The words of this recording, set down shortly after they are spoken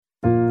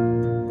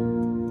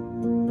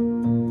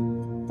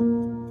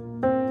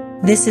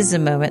This is a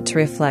moment to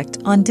reflect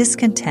on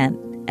discontent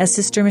as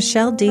Sister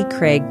Michelle D.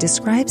 Craig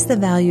describes the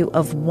value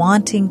of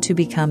wanting to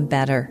become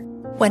better.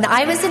 When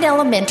I was in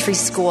elementary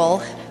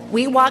school,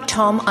 we walked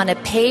home on a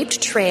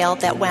paved trail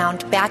that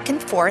wound back and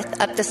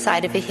forth up the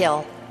side of a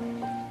hill.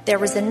 There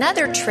was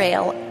another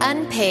trail,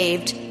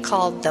 unpaved,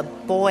 called the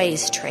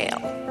Boys' Trail.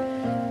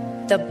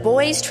 The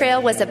Boys'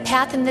 Trail was a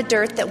path in the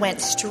dirt that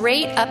went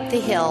straight up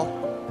the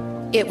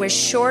hill. It was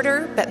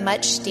shorter but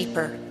much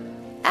steeper.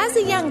 As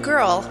a young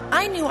girl,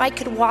 I knew I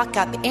could walk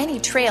up any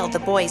trail the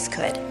boys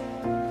could.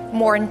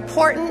 More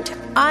important,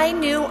 I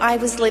knew I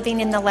was living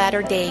in the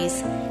latter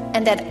days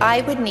and that I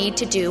would need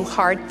to do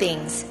hard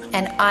things,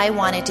 and I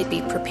wanted to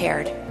be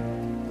prepared.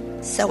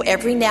 So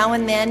every now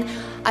and then,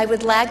 I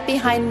would lag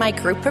behind my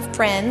group of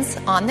friends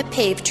on the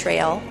paved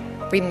trail,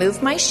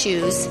 remove my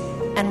shoes,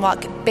 and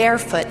walk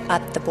barefoot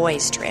up the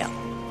boys' trail.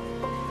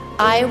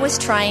 I was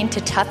trying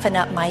to toughen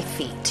up my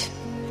feet.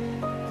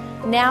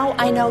 Now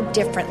I know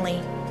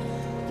differently.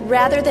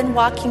 Rather than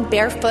walking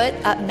barefoot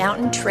up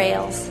mountain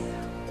trails,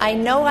 I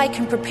know I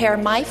can prepare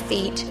my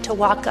feet to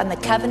walk on the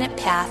covenant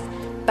path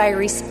by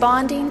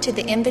responding to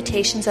the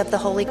invitations of the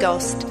Holy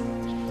Ghost.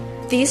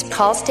 These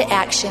calls to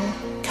action,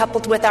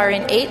 coupled with our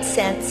innate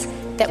sense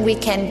that we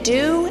can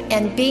do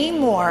and be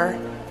more,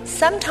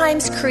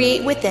 sometimes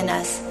create within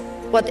us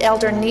what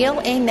Elder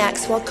Neil A.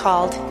 Maxwell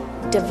called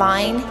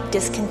divine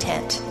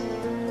discontent.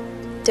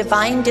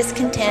 Divine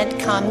discontent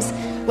comes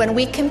when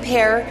we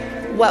compare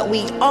what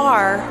we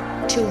are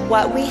to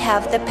what we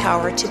have the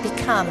power to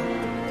become.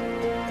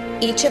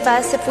 Each of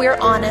us, if we're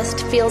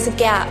honest, feels a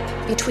gap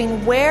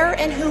between where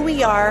and who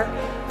we are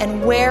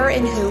and where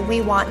and who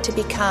we want to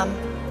become.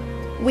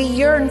 We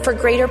yearn for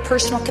greater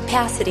personal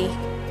capacity.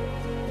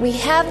 We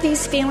have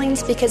these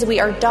feelings because we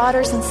are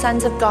daughters and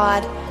sons of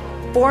God,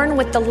 born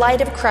with the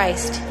light of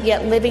Christ,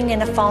 yet living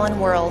in a fallen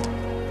world.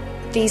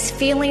 These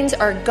feelings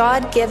are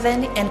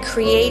God-given and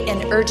create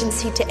an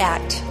urgency to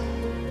act.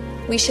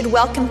 We should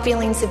welcome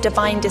feelings of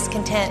divine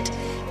discontent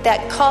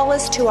that call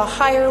us to a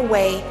higher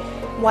way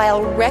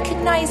while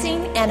recognizing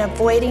and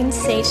avoiding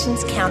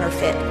Satan's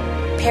counterfeit,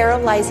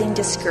 paralyzing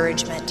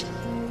discouragement.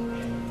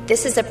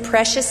 This is a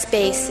precious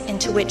space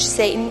into which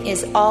Satan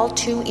is all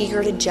too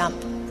eager to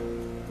jump.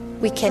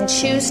 We can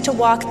choose to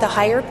walk the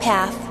higher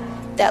path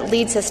that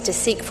leads us to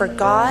seek for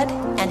God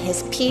and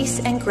His peace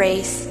and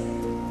grace,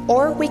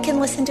 or we can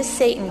listen to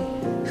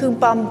Satan, who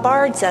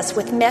bombards us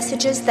with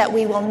messages that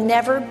we will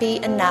never be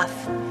enough.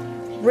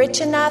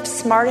 Rich enough,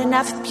 smart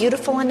enough,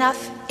 beautiful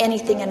enough,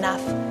 anything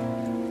enough.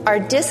 Our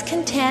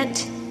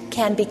discontent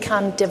can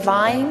become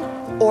divine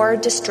or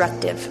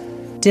destructive.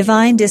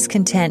 Divine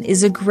discontent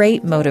is a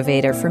great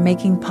motivator for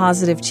making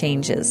positive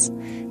changes.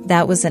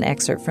 That was an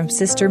excerpt from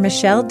Sister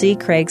Michelle D.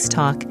 Craig's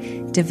talk,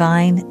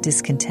 Divine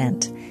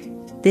Discontent.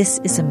 This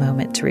is a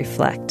moment to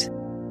reflect.